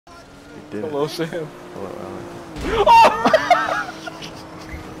did Hello, it. Sam. Hello, Alan.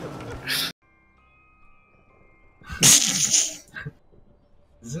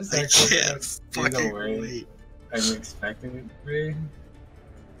 Is this I actually can't gonna be the fucking way wait. I'm expecting it to be?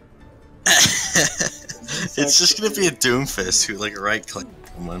 It's just gonna be a Doomfist who like right click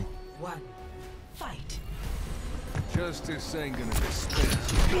someone. One, fight. Justice ain't gonna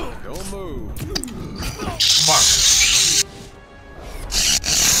dispense. Don't move. Fuck.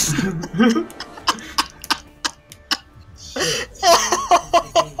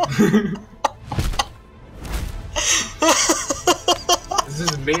 This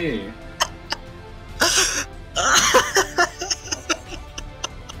is me.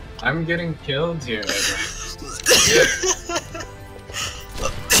 I'm getting killed here.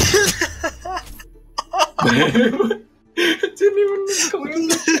 It didn't even claim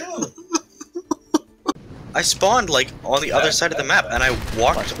the kill. I spawned like on the other side of the map and I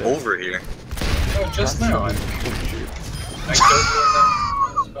walked over here. Oh, just now. I killed you and then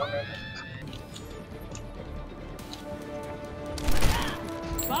spawned right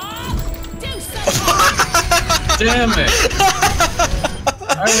Damn it!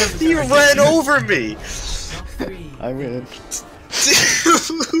 He ran over me! I win.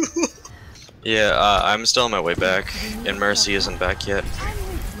 Yeah, I'm still on my way back, and Mercy isn't back yet.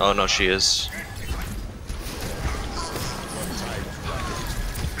 Oh no, she is.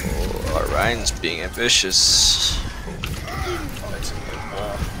 Oh, Ryan's being ambitious.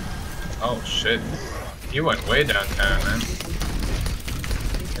 Oh shit. You went way downtown, man.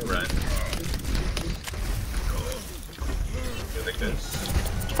 Hey, Ryan. You like this?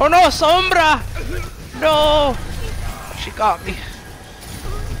 Oh no, Sombra! No! She got me.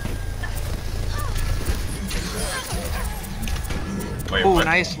 Wait, Ooh, what?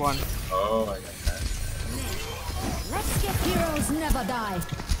 nice one. Oh, I got that. Let's get heroes never die.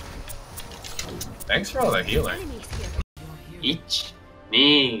 Thanks for all the healing. Ich,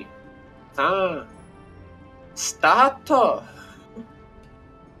 ni, ta, stato. Do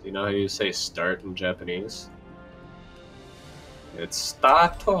you know how you say start in Japanese? It's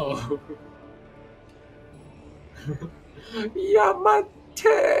stato.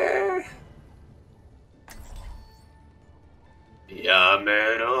 Yamate.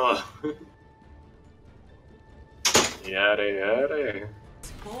 Yamero. Yare yare.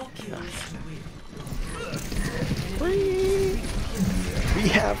 We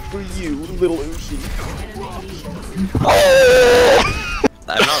have for you, Lil Uzi.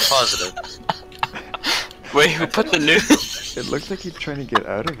 I'm not positive. Wait, who put the news? It looks like he's trying to get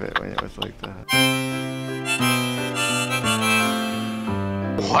out of it when it was like that.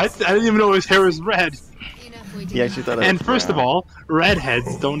 What? I didn't even know his hair was red. He actually thought it And was first of brown. all,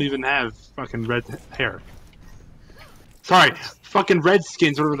 redheads don't even have fucking red hair. Sorry, fucking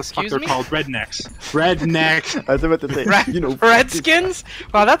redskins, whatever the fuck Excuse they're me? called, rednecks. Rednecks. I was about to say, you know, Redskins?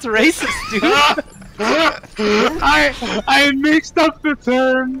 Wow, that's racist, dude. I mixed up the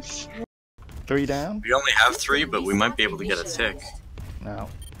terms. 3 down? We only have 3, but we might be able to get a tick. No.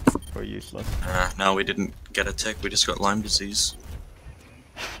 We're useless. No, we didn't get a tick, we just got Lyme disease.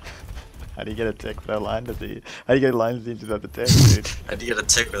 How do you get a tick without Lyme disease? How do you get Lyme disease without the tick, dude? How'd you get a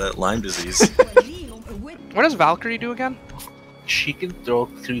tick without Lyme disease? What does Valkyrie do again? She can throw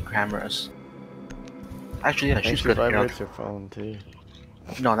 3 cameras. Actually, yeah, I think she's she good at it. vibrates your phone, too.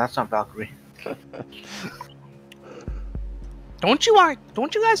 No, that's not Valkyrie. Don't you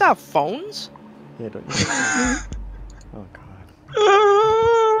guys have phones? Yeah, don't you? Oh, God.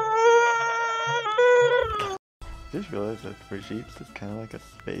 I just realized that for Jeeps, it's kind of like a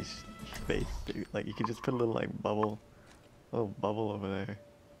space suit. Like, you could just put a little, like, little bubble over there.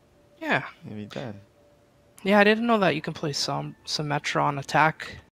 Yeah. You'd be done. Yeah, I didn't know that you can play some Symmetra on attack.